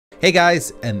Hey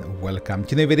guys, and welcome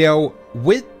to a new video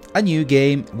with a new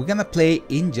game. We're gonna play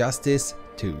Injustice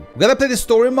 2. We're gonna play the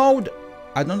story mode.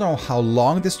 I don't know how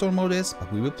long the story mode is,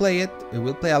 but we will play it. We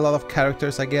will play a lot of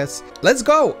characters, I guess. Let's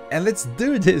go and let's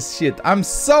do this shit. I'm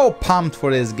so pumped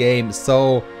for this game,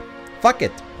 so fuck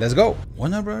it. Let's go.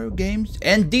 One of our games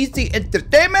and DC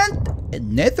Entertainment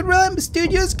and NetherRealm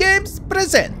Studios Games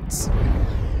presents.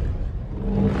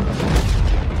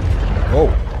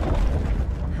 Oh.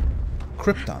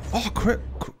 Krypton. Oh,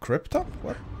 Krypton?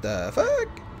 What the fuck?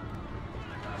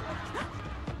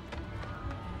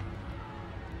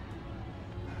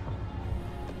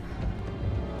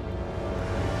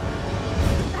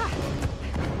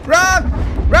 Run!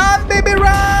 Run, baby,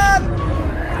 run!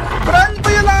 Run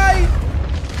for your life!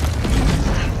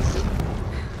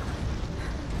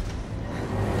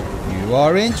 You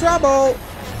are in trouble!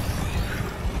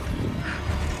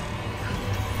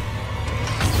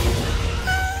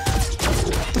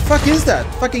 What the fuck is that?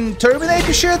 Fucking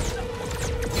Terminator shit?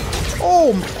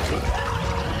 Oh!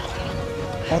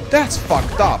 Oh, that's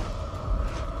fucked up.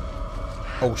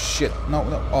 Oh shit! No,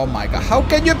 no! Oh my god! How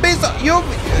can you be so? You.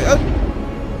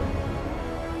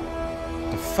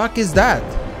 The fuck is that?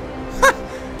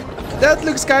 That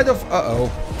looks kind of.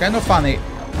 Kind of funny.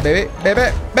 Baby,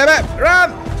 baby, baby!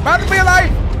 Run! Run for your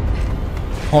life!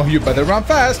 Oh, you better run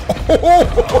fast!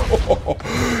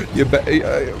 You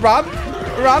better run!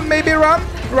 Run, maybe run!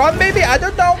 Run, maybe, I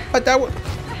don't know, but that would...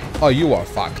 Oh, you are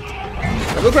fucked.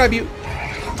 I will grab you.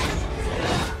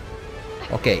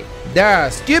 Okay, there are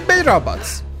stupid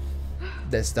robots.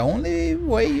 That's the only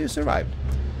way you survived.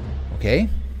 Okay.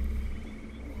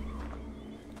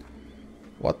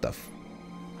 What the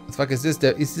fuck is this?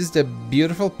 Is this the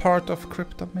beautiful part of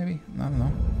Krypton, maybe? I don't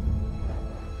know.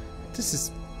 This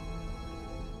is...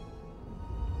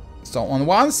 So on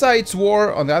one side it's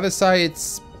war, on the other side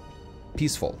it's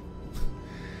peaceful.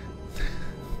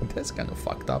 That's kind of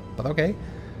fucked up, but okay.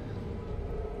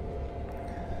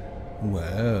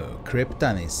 Whoa,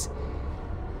 Krypton is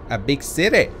a big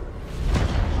city.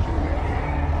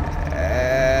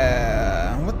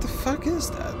 What the fuck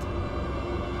is that?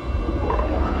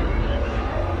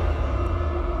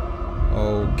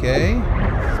 Okay.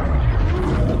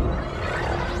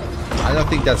 I don't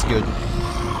think that's good.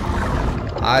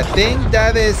 I think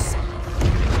that is...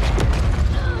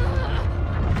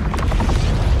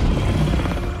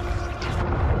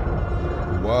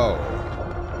 Whoa.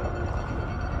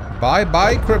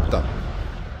 Bye-bye, Krypton.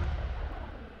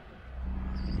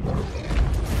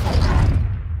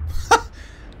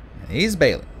 He's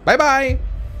bailing. Bye-bye.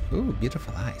 Ooh,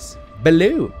 beautiful eyes.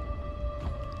 Blue.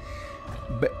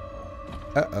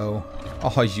 Uh-oh.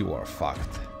 Oh, you are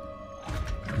fucked.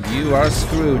 You are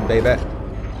screwed, baby.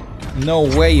 No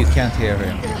way you can't hear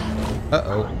him.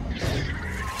 Uh-oh.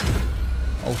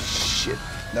 Oh, shit.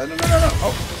 No, no, no, no, no.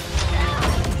 Oh.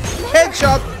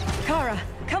 Headshot! Kara,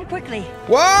 come quickly.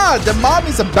 Wow, the mom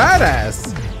is a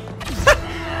badass.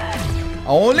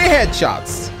 Only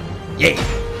headshots. Yeah.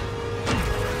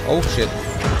 Oh shit.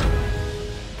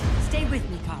 Stay with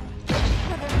me, Kara.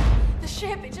 Brother, the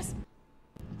ship, it just...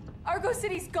 Argo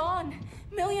City's gone.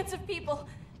 Millions of people.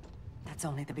 That's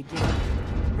only the beginning.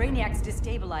 Brainiac's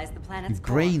destabilized the planet's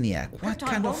core. Brainiac? What Krypton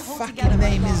kind of won't hold fucking together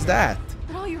name much is longer. that?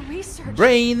 But all your research...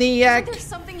 Brainiac. Isn't there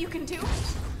something you can do?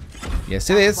 Yes,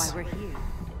 it That's is. why we're here.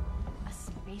 A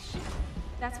spaceship?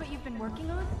 That's what you've been working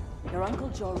on? Your uncle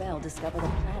Jor-El discovered a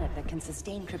planet that can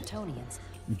sustain Kryptonians.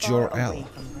 far Jor-El. away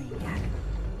from Brainiac.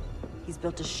 He's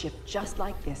built a ship just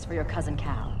like this for your cousin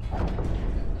Cal.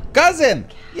 Cousin!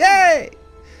 Yay!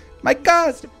 My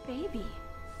cousin! Baby.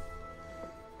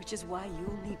 Which is why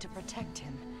you'll need to protect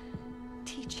him.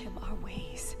 Teach him our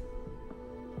ways.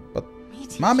 But, Me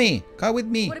teach mommy, come with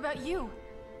me. What about you?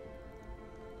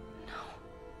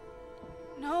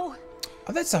 No.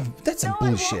 Oh, that's some No, I won't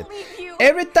bullshit. leave you.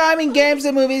 Every time in games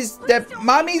and movies, the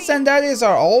mommies and daddies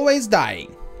are always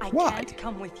dying. I Why? can't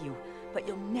come with you, but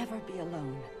you'll never be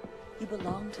alone. You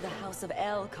belong to the House of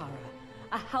El, Kara.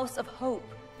 A house of hope.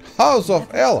 House of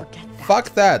Never L. forget that. Fuck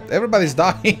that. Everybody's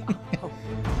dying. Hope.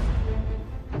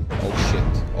 Oh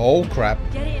shit. Oh crap.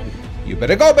 Get in. You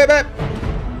better go, baby.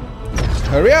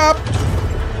 Hurry up.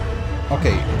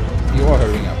 Okay, you are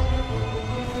hurrying up.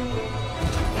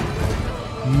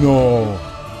 No.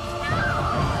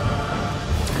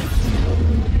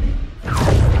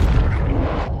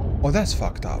 Oh, that's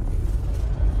fucked up.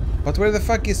 But where the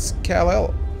fuck is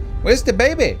Kal-El? Where's the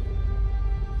baby?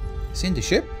 Is he in the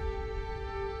ship?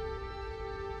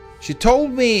 She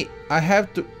told me I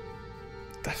have to...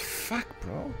 The fuck,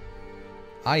 bro?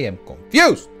 I am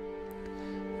confused.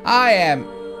 I am...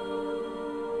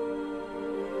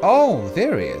 Oh,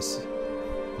 there he is.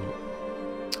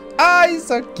 Ah, he's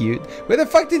so cute. Where the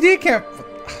fuck did he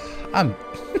come?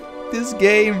 This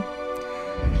game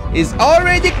is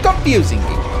already confusing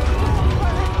me.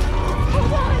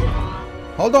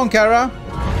 Hold on, Kara.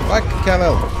 Fuck,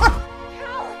 Kal-El.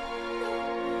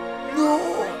 No.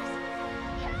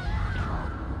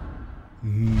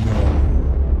 No.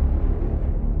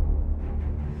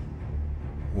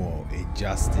 Whoa,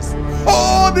 injustice.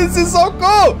 Oh, this is so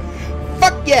cool.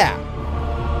 Fuck yeah.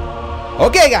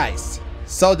 Okay, guys.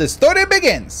 So the story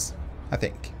begins. I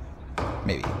think.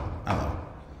 Maybe. I don't know.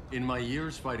 In my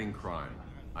years fighting crime,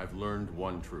 I've learned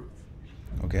one truth.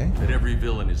 Okay. That every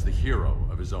villain is the hero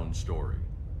of his own story.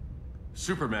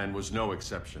 Superman was no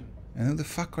exception. And who the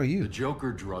fuck are you? The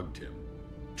Joker drugged him,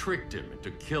 tricked him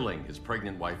into killing his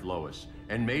pregnant wife Lois,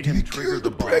 and made him trigger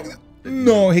the bomb.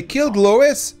 No, he killed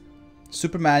Lois?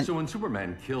 Superman. So when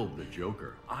Superman killed the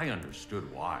Joker, I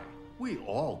understood why. We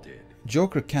all did.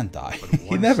 Joker can't die. He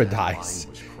once never that dies.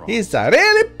 line was crossed, He's a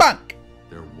really punk.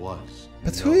 There was.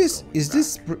 But no who is going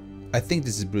this? back. I think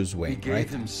this is Bruce He Wayne, gave right?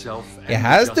 himself It and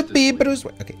has to Justice be League Bruce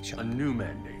Wayne. Okay, shut a up. new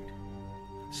mandate.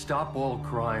 Stop all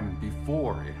crime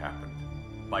before it happened,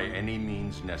 by any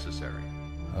means necessary.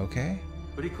 Okay.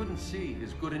 But he couldn't see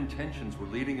his good intentions were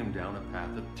leading him down a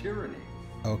path of tyranny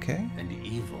Okay. and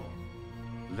evil.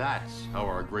 That's how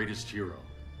our greatest hero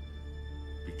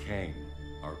became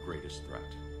our greatest threat.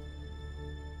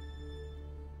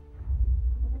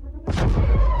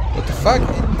 What the fuck?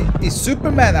 Is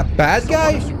Superman a bad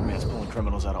guy? Superman's pulling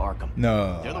criminals out of Arkham.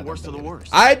 No. They're the worst of the worst.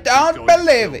 I don't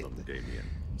believe it. Damien.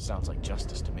 Sounds like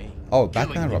justice to me. Oh,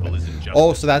 Batman and Robin. people is injustice.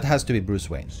 Oh, so that has to be Bruce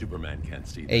Wayne. Superman can't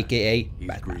see that. AKA He's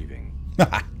Batman. grieving.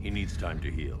 He needs time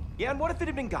to heal. Yeah, and what if it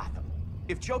had been Gotham?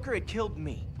 If Joker had killed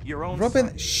me, your own Robin,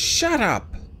 son? shut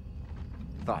up.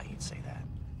 Thought you'd say that.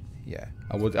 Yeah,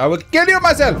 I would kill you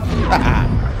myself.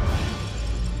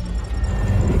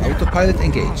 Autopilot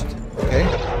engaged. Okay.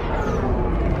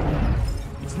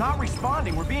 It's not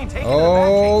responding. We're being taken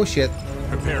Oh shit.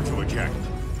 Prepare to eject.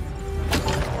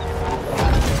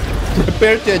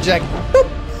 Prepare to eject. Boop.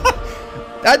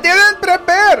 I didn't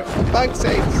prepare. For fuck's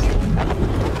sakes.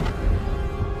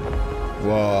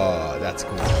 Whoa, that's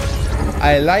cool.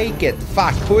 I like it.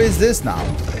 Fuck, who is this now?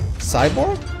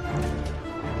 Cyborg?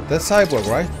 That's Cyborg,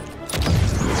 right?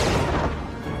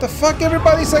 The fuck,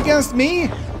 everybody's against me?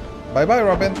 Bye bye,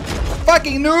 Robin.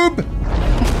 Fucking noob!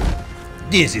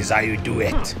 This is how you do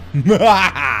it.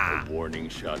 Warning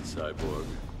shot, Cyborg.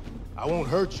 I won't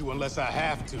hurt you unless I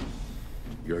have to.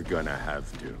 You're gonna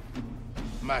have to.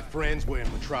 My friends were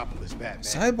in Metropolis, Batman.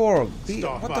 Cyborg,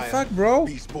 what the fuck, bro?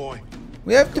 Beast Boy.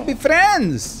 We have to be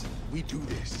friends. We do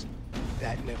this.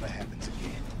 That never happens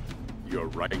again. You're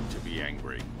right to be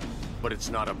angry, but it's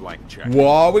not a blank check.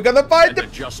 Whoa, we're gonna fight the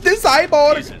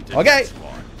Cyborg. Isn't a Okay, death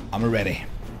squad. I'm ready.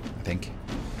 I think.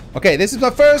 Okay, this is my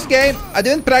first game. I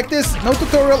didn't practice. No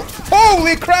tutorial.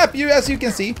 Holy crap! As you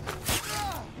can see.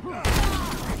 Come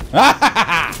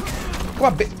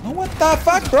on, oh, what the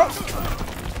fuck, bro?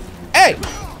 Hey!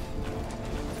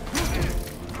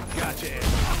 Gotcha.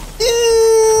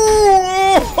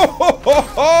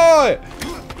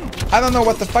 I don't know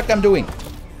what the fuck I'm doing.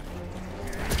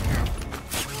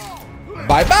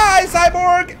 Bye bye,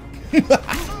 Cyborg!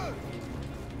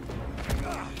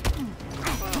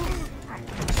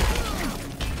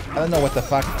 I don't know what the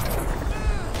fuck.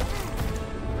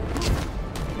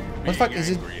 What the fuck is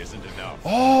it?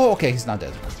 Oh, okay, he's not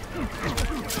dead.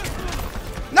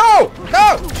 No!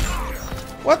 No!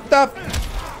 What the?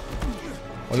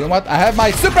 Oh, you know what? I have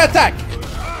my super attack!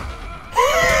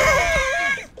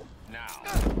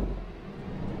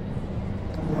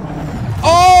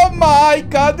 Oh my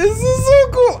god, this is so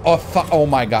cool! Oh fuck! Oh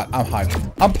my god, I'm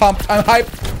hyped. I'm pumped. I'm hyped.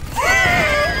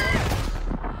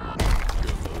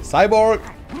 Cyborg.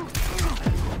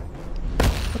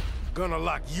 Gonna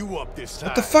lock you up this time.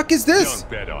 What the fuck is this? Don't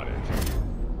bet on it.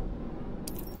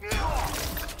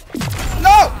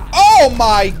 No! Oh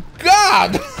my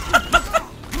god!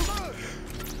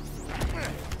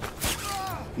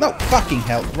 No fucking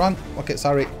hell. Run. Okay,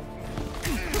 sorry.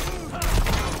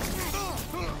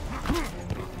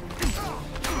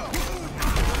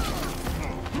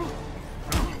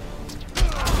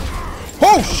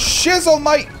 Oh shizzle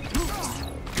my.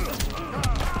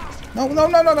 No, no,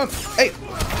 no, no, no. Hey.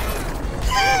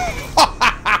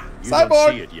 You Cyborg.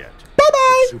 don't see it yet.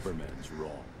 Bye-bye. Superman's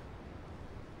wrong.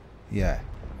 Yeah.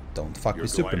 Don't fuck Your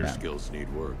with glider Superman. skills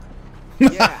need work.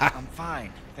 Yeah, I'm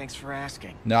fine. Thanks for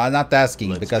asking. No, I'm not asking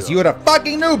Let's because go. you're a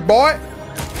fucking noob, boy.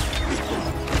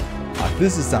 Oh,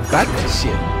 this is some Batman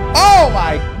shit. Oh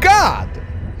my god.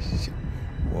 Shit.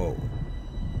 Whoa.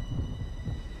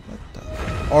 What the?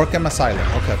 Arkham Asylum.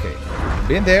 Okay, okay.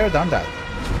 Been there, done that.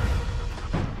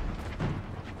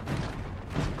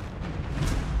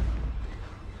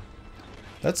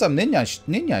 That's some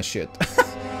ninja shit.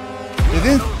 You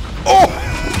didn't. Oh!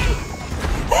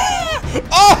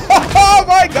 Oh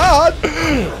my god!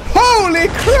 Holy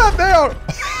crap! They are.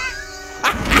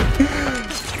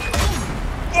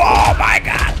 Oh my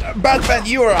god! Batman,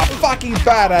 you are a fucking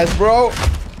badass, bro.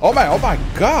 Oh my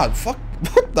god! Fuck!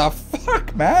 What the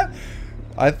fuck, man?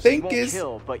 I think it's.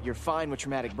 Kill, but you're fine with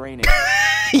traumatic brain injury.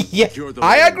 Yeah,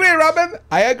 I agree, Robin.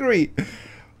 I agree.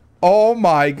 Oh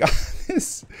my god,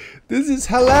 this is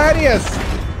hilarious.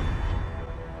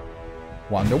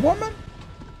 Wonder Woman?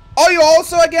 Oh, you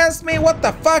also against me? What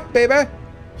the fuck, baby?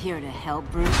 Here to help,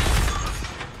 Bruce.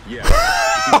 Yeah.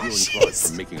 Oh,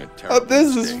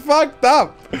 this is fucked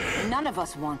up. None of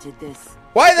us wanted this.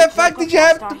 Why the fuck did you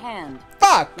have to?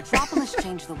 Fuck! Metropolis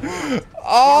changed the world.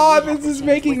 Oh, this is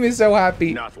making me so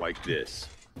happy. Not like this.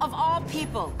 Of all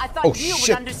people, I thought Oh you would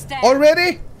shit! understand.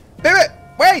 Already? Baby,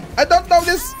 wait! I don't know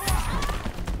this.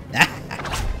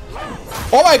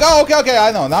 Oh my god! Okay,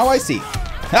 I know. Now I see.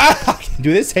 I can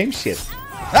do the same shit.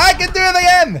 I can do it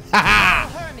again.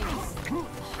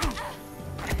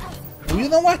 Oh, you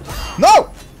know what? No!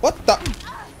 What the?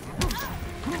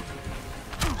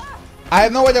 I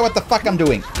have no idea what the fuck I'm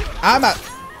doing. I'm at.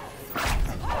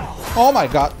 Oh my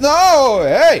god! No!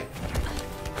 Hey!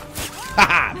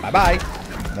 Haha! Bye bye.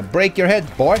 I'm gonna break your head,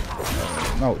 boy.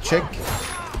 No, chick.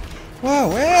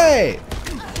 Whoa! Hey!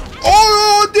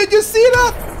 Oh! Did you see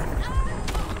that?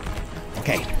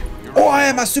 Okay. Oh, I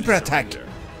am a super attacker.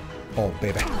 Oh,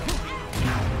 baby.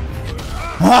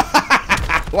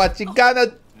 What you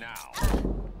gonna?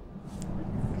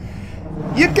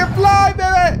 You can fly,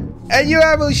 baby, and you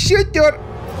will shoot your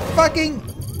fucking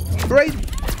brain.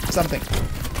 Something.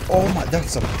 Oh my,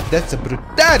 that's a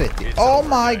brutality. Oh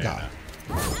my god.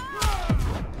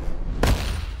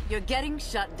 You're getting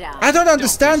shut down. I don't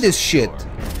understand this shit.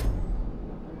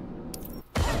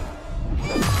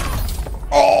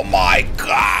 Oh my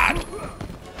god.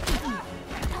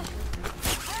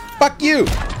 Fuck you.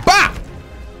 Bah!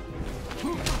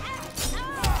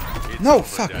 No,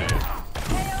 fuck.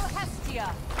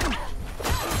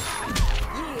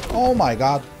 Oh my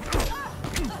god.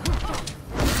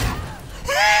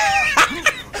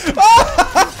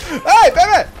 Hey,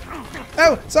 baby!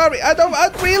 Oh, sorry. I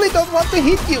really don't want to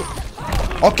hit you.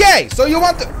 Okay, so you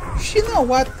want to. You know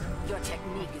what? Your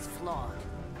technique is flawed.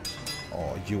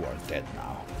 Oh, you are dead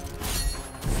now.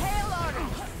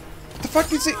 What the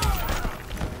fuck is it?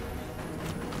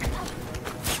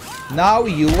 Now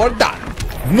you are done.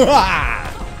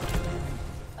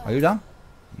 Are you done?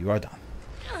 You are done.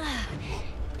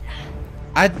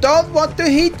 I don't want to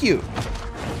hit you.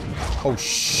 Oh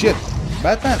shit,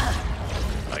 Batman.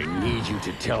 I need you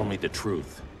to tell me the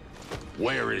truth.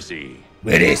 Where is he?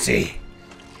 Where is he?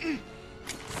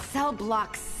 Cell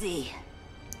block C.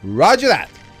 Roger that.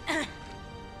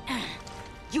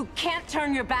 You can't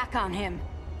turn your back on him.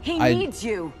 He needs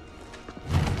you.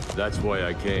 That's why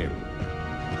I came.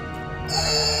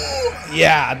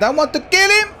 Yeah, I don't want to kill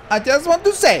him. I just want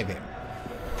to save him.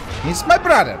 He's my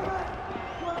brother.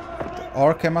 The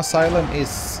Arkham Asylum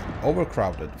is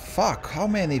overcrowded. Fuck, how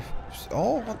many?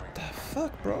 Oh, what the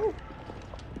fuck, bro?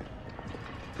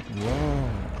 Whoa.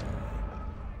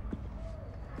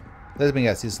 Let me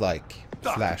guess, he's like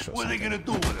Flash or What are they something.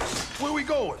 gonna do with us? Where we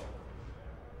going?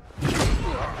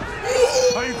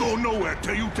 I ain't going nowhere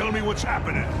till you tell me what's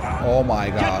happening. Oh my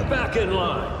god. Get back in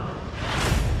line.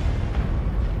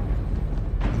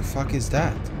 The fuck is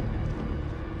that?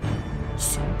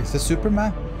 Is that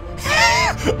Superman?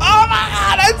 Oh my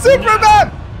god, that's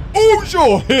Superman! Oh,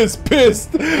 sure, he's pissed.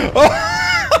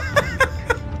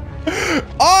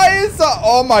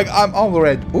 Oh my, I'm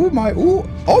already. Oh my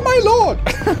lord!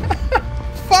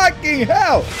 Fucking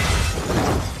hell!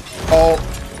 Oh,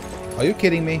 are you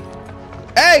kidding me?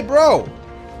 Hey, bro!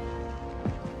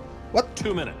 What?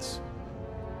 2 minutes.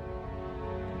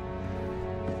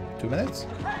 2 minutes?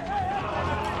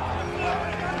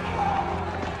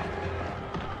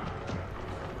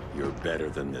 You're better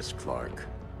than this, Clark.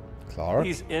 Clark?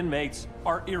 These inmates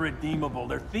are irredeemable.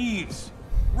 They're thieves,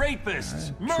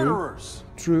 rapists, murderers.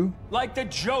 True. Like the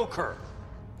Joker.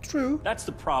 True. That's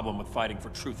the problem with fighting for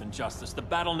truth and justice. The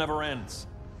battle never ends.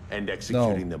 And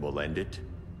executing them will end it.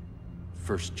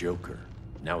 First Joker.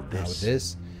 Now this. Now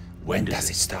this. When does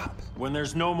it stop? When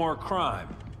there's no more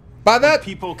crime. But that.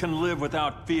 People can live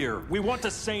without fear. We want the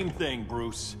same thing,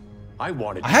 Bruce. I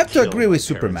wanted. I have to kill agree with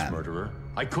my parents' Superman. Murderer.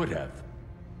 I could have.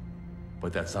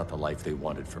 But that's not the life they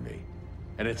wanted for me.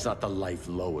 And it's not the life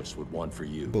Lois would want for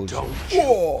you. Bullshit.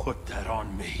 Don't put that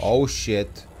on me. Oh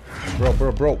shit.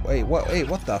 Bro. Hey,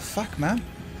 what the fuck, man?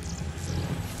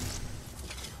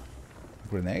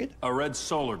 Grenade? A red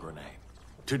solar grenade.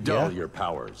 To dull your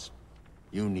powers.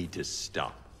 You need to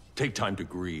stop. Take time to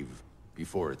grieve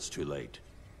before it's too late.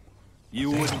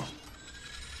 You wouldn't.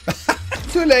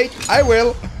 Too late. I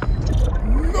will.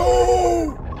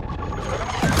 No!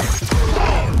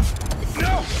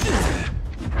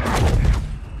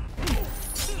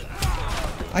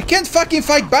 I can't fucking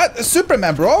fight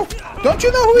Superman, bro. Don't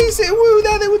you know who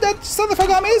that son of a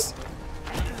gun is?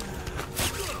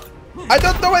 I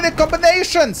don't know any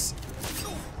combinations.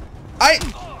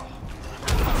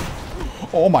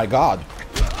 Oh my god.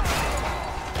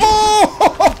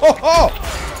 Oh!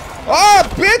 Ah,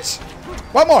 bitch!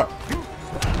 One more.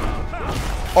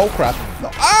 Oh crap! No!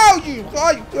 Ow!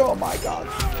 Oh my god!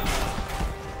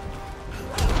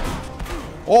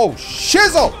 Oh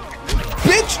shizzle!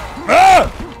 Bitch! Ah!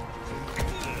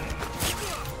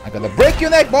 I'm gonna break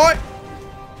your neck, boy!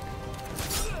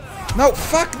 No,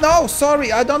 fuck no!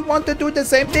 Sorry, I don't want to do the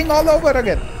same thing all over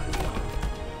again.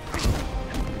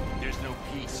 There's no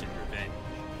peace in revenge.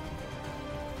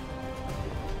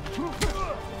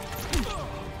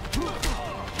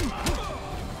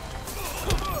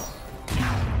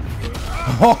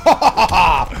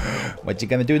 What you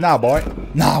gonna do now, boy?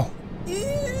 Now!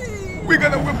 We're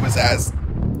gonna whip his ass!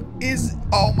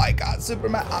 Oh my god,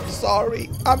 Superman, I'm sorry.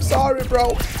 I'm sorry,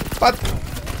 bro. But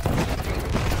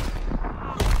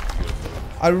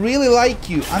I really like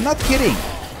you. I'm not kidding.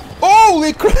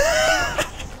 Holy crap!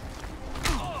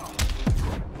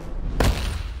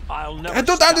 I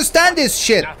don't understand this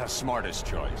shit. Not the smartest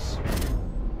choice.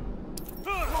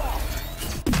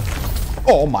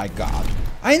 Oh my god.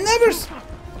 I never...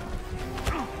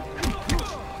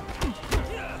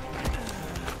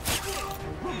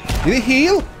 Did he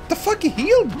heal? The fuck he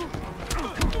healed?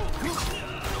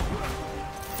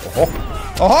 Oh.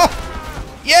 Oh.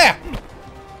 Yeah.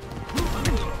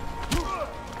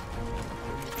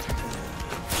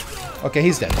 Okay,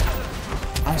 he's dead.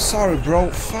 I'm sorry, bro.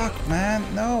 Fuck, man.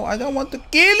 No, I don't want to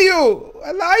kill you.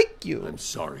 I like you. I'm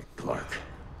sorry, Clark.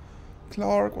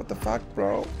 Clark, what the fuck,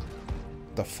 bro?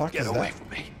 The fuck Get is away that? from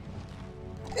me.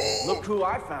 Look who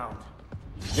I found.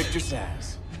 Victor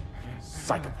Zsasz.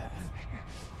 Psychopath.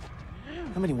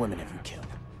 How many women have you killed?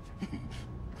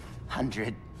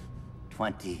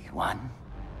 121.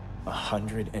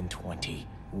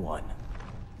 121.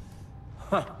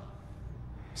 Huh.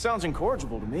 Sounds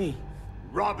incorrigible to me.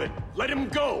 Robin, let him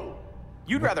go!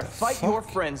 You'd rather fight fuck? your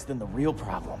friends than the real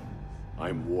problem.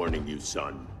 I'm warning you,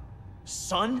 son.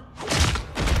 Son?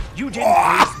 You didn't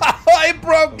raise me. I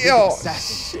broke you.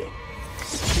 Assassin.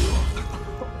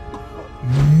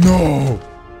 No.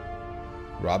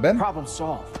 Robin? Problem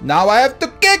solved. Now I have to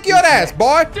kick your ass,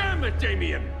 boy. Damn it,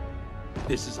 Damien!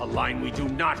 This is a line we do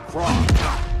not cross.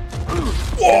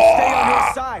 Stay on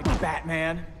his side,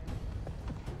 Batman.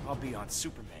 I'll be on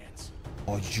Superman's.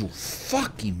 Oh, you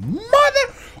fucking mother!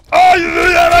 Oh,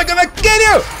 I'm gonna kill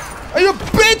you! Are you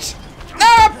bitch?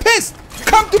 Now I'm pissed!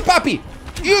 Come to Papi!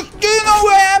 Do you know who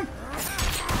I am?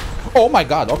 Oh my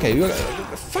god, okay.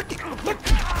 Fucking...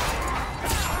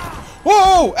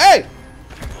 Whoa, hey!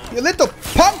 You little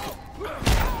punk!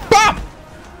 Bam!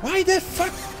 Why the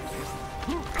fuck?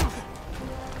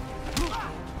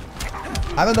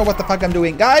 I don't know what the fuck I'm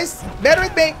doing. Guys, bear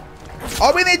with me.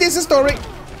 All we need is a story.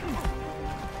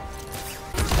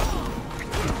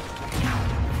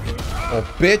 Oh,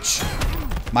 bitch.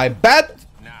 My bat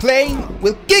plane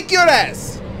will kick your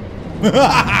ass.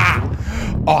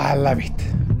 Oh, I love it.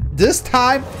 This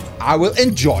time, I will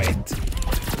enjoy it.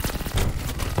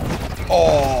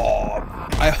 Oh,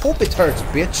 I hope it hurts,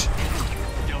 bitch.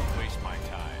 Don't waste my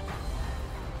time.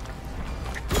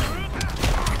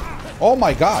 Oh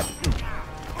my god.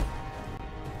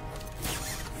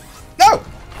 No!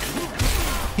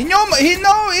 He knows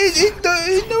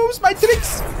my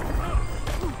tricks.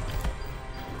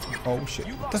 Oh shit.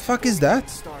 What the fuck is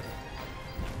that?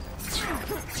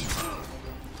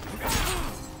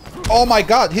 Oh my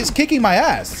god, he's kicking my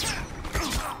ass.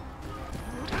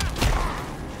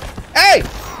 Hey!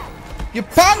 You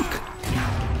punk!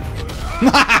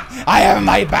 I have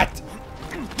my bat.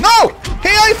 No!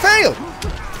 Hey, I failed!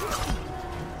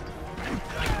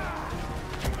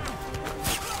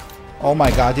 Oh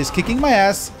my god, he's kicking my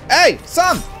ass. Hey,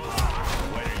 son!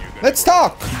 Let's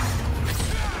talk!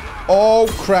 Oh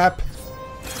crap.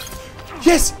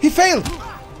 Yes, he failed!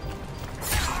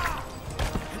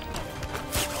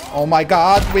 Oh my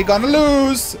god, we're gonna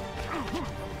lose!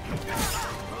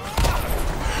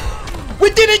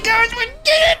 We did it, guys! We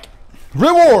did it!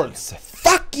 Rewards!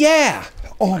 Fuck yeah!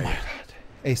 Oh my god.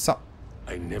 Hey, son.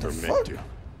 I never meant fuck? to.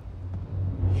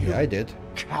 Yeah, I did.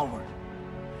 Coward.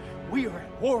 We are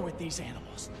at war with these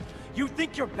animals. You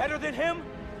think you're better than him?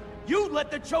 You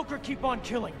let the Joker keep on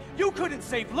killing. You couldn't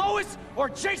save Lois, or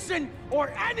Jason, or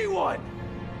anyone!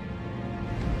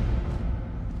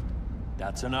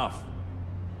 That's enough.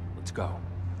 Let's go.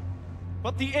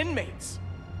 But the inmates!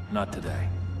 Not today.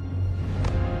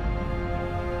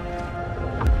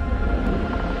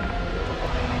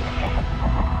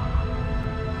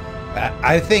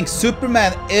 I think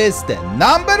Superman is the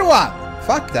 #1.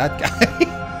 Fuck that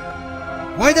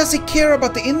guy. Why does he care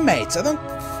about the inmates? I don't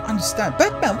understand.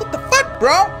 Batman, what the fuck,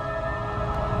 bro?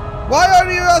 Why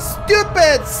are you a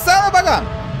stupid son of a gun?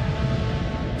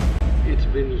 It's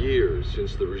been years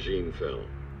since the regime fell.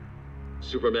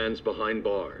 Superman's behind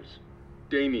bars.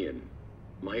 Damian,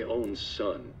 my own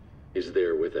son, is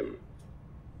there with him.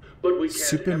 But we can't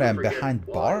Superman ever forget behind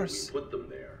why bars? we put them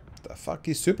there. The fuck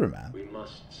is Superman? We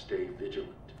must stay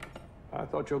vigilant. I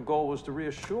thought your goal was to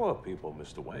reassure people,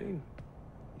 Mr. Wayne.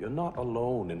 You're not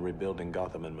alone in rebuilding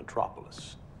Gotham and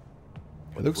Metropolis.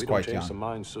 He looks We quite don't change young. some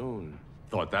mind soon.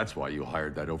 Thought that's why you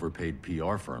hired that overpaid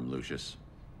PR firm, Lucius.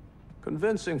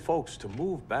 Convincing folks to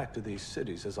move back to these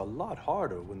cities is a lot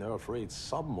harder when they're afraid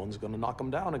someone's gonna knock them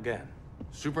down again.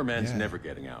 Superman's never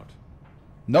getting out.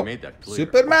 Nope. made that clear.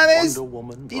 Superman is Wonder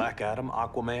Woman, Black Adam,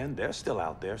 Aquaman, they're still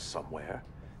out there somewhere.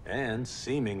 And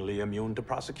seemingly immune to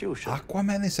prosecution.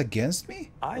 Aquaman is against me?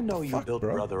 I know The you fuck, built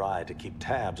bro? Brother Eye to keep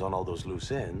tabs on all those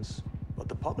loose ends, but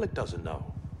the public doesn't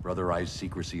know. Brother Eye's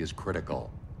secrecy is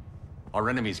critical. Our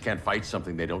enemies can't fight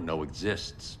something they don't know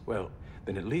exists. Well,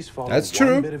 then at least follow That's one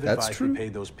true. bit of That's advice true. we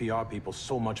paid those PR people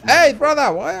so much money Hey, for.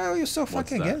 brother, why are you so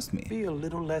fucking that? against me? Be a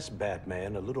little less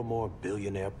Batman, a little more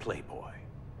billionaire playboy.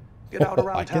 Get out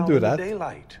around I can town do in the that.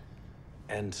 daylight.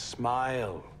 And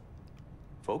smile.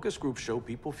 Focus groups show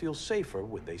people feel safer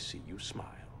when they see you smile.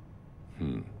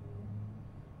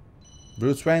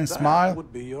 Bruce Wayne, That smile.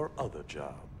 would be your other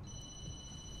job.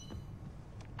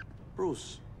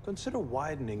 Bruce, consider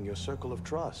widening your circle of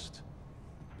trust.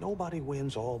 Nobody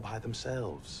wins all by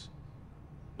themselves.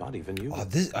 Not even you. Oh,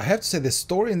 this, I have to say, the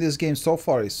story in this game so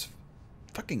far is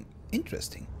fucking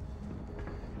interesting.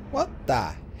 What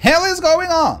the hell is going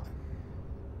on?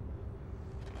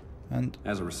 And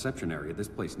As a reception area, this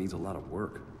place needs a lot of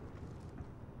work.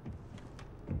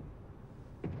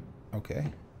 okay,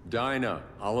 Dinah,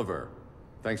 Oliver,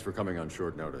 thanks for coming on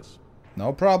short notice.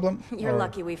 no problem. You're Or-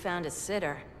 lucky we found a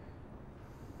sitter.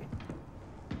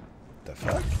 The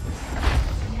fuck?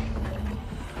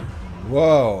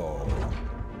 Whoa.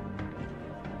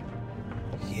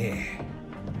 Yeah.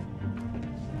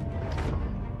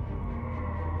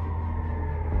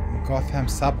 Gotham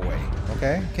subway.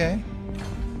 Okay, okay.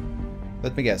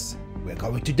 Let me guess. We're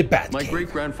going to the Batcave. My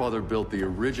great-grandfather built the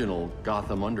original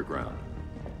Gotham Underground.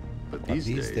 But But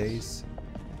these days,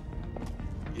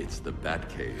 it's the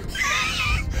Batcave.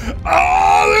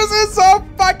 Oh, this is so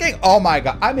fucking... Oh my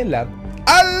god, I'm in love.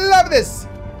 I love this.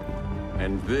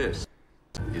 And this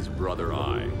is Brother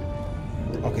Eye.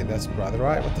 Okay, that's Brother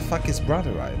Eye. What the fuck is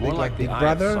Brother Eye? More like the Big Eye of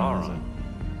Brother? Sauron.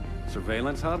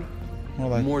 Surveillance hub? More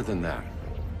like... More than that,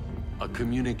 a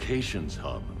communications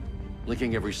hub,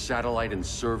 linking every satellite and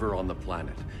server on the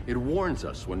planet. It warns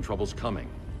us when trouble's coming,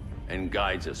 and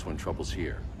guides us when trouble's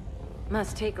here.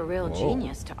 Must take a real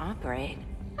genius to operate.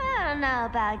 I don't know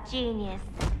about genius,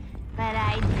 but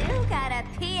I do got a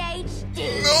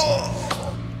PhD.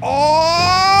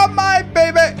 Oh, my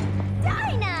baby.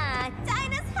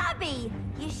 Dinah's hubby.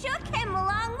 You shook him a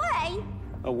long way.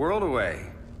 A world away.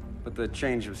 But the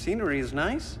change of scenery is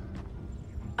nice.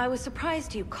 I was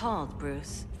surprised you called,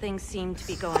 Bruce. Things seem to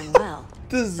be going well.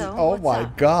 This is... So, Oh what's my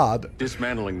up? god.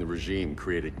 Dismantling the regime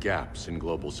created gaps in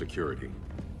global security.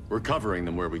 We're covering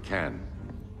them where we can,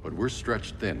 but we're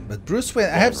stretched thin. But Bruce Wayne...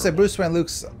 I have to say, Bruce Wayne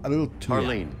looks a little too... young.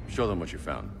 Harleen, show them what you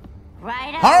found.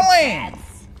 Right on, Harley!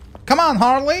 Bats. Come on,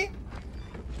 Harley.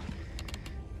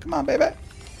 Come on, baby.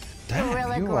 Damn,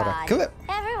 Gorilla you are a Grodd. clip.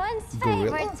 Everyone's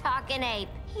Gorilla? favorite talking ape.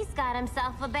 He's got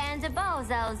himself a band of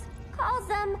bozos. Calls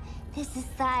them the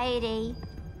Society.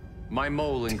 My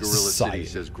mole in Gorilla Society. City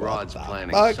says What Grodd's the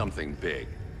planning fuck? something big.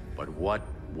 But what,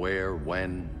 where,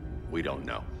 when, we don't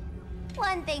know.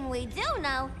 One thing we do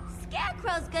know,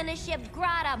 Scarecrow's gonna ship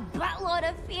Grodd a buttload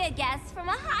of fear gas from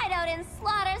a hideout in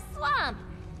Slaughter Swamp.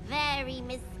 Very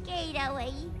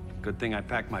mosquito-y. Good thing I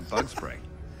packed my bug spray.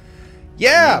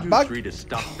 Yeah, I need you bug... three to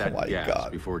stop that Oh my gas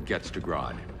God. before it gets to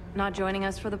Grodd. Not joining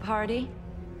us for the party?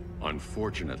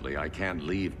 Unfortunately, I can't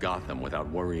leave Gotham without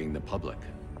worrying the public.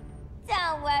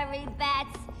 Don't worry,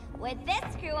 Bats. With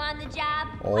this crew on the job,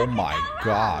 Oh what could my go wrong?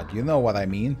 god, you know what I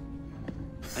mean?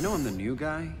 I know I'm the new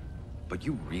guy, but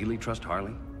you really trust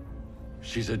Harley?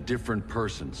 She's a different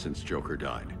person since Joker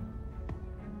died.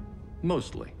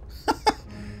 Mostly.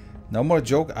 No more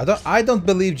Joker. I don't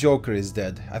believe Joker is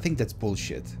dead. I think that's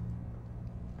bullshit.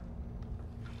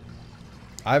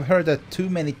 I've heard that too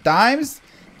many times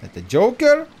that the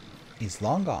Joker is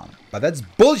long gone. But that's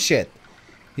bullshit.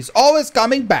 He's always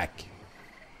coming back.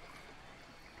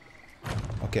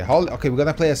 Okay, okay, we're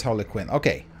gonna play as Harley Quinn.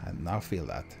 Okay, I now feel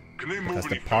that. Because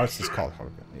the parts is called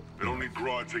Harley Quinn. I don't need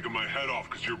Grodd taking my head off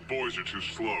because your boys are too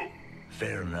slow.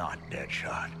 Fear not,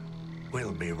 Deadshot.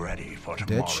 We'll be ready for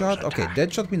tomorrow's Deadshot? Okay, attack.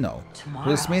 Deadshot we know. Tomorrow.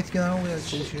 Will Smith, you know, we have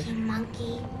Cheeky bullshit.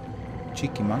 monkey.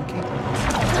 Cheeky monkey.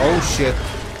 Oh shit.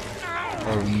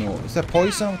 Oh no. Is that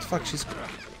poison? What the fuck? She's.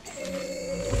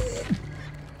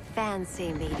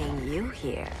 Fancy meeting you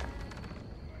here.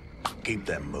 Keep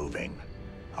them moving.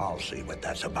 I'll see what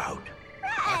that's about.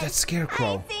 Oh, that's Scarecrow.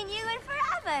 I ain't seen you in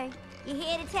forever. You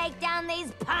here to take down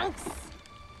these punks?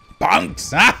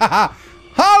 Punks!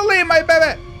 Harley, my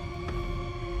baby!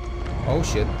 Oh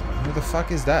shit. Who the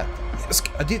fuck is that?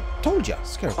 I told ya.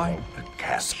 Scarecrow.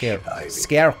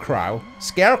 Scarecrow.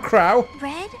 Scarecrow.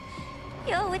 Red?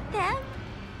 You're with them?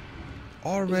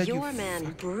 Already. Your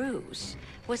man Bruce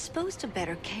was supposed to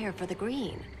better care for the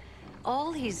green.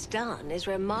 All he's done is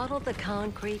remodel the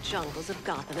concrete jungles of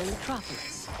Gotham and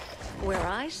Metropolis. Where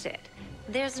I sit,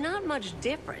 there's not much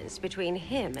difference between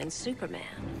him and Superman.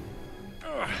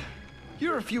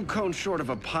 You're a few cones short of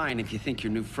a pine if you think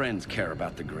your new friends care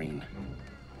about the green.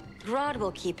 Grodd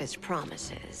will keep his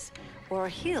promises, or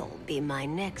he'll be my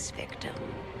next victim.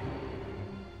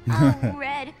 Oh,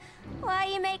 Red, why are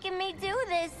you making me do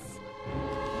this?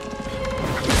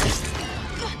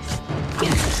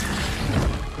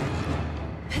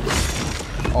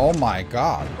 Oh my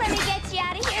god. Let me get you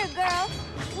out of here, girl.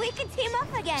 We can team up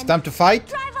again. It's time to fight?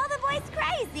 Drive all the boys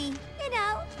crazy, you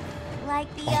know,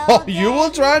 like the Oh, old you will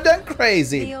days. drive them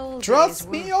crazy. The old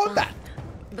Trust days me were on fun, that.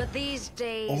 But these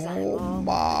days, Oh I'm all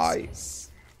my. business.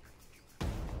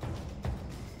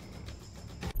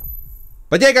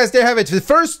 But yeah, guys, there you have it. The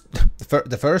first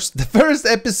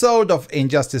episode of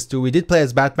Injustice 2. We did play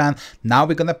as Batman. Now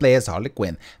we're gonna play as Harley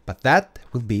Quinn. But that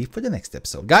will be for the next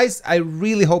episode. Guys, I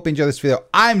really hope you enjoyed this video.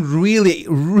 I'm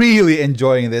really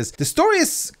enjoying this. The story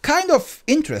is kind of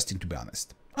interesting, to be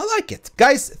honest. I like it.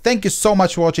 Guys, thank you so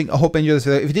much for watching. I hope you enjoyed this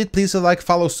video. If you did, please like,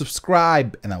 follow,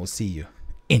 subscribe, and I will see you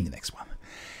in the next one.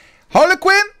 Harley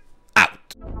Quinn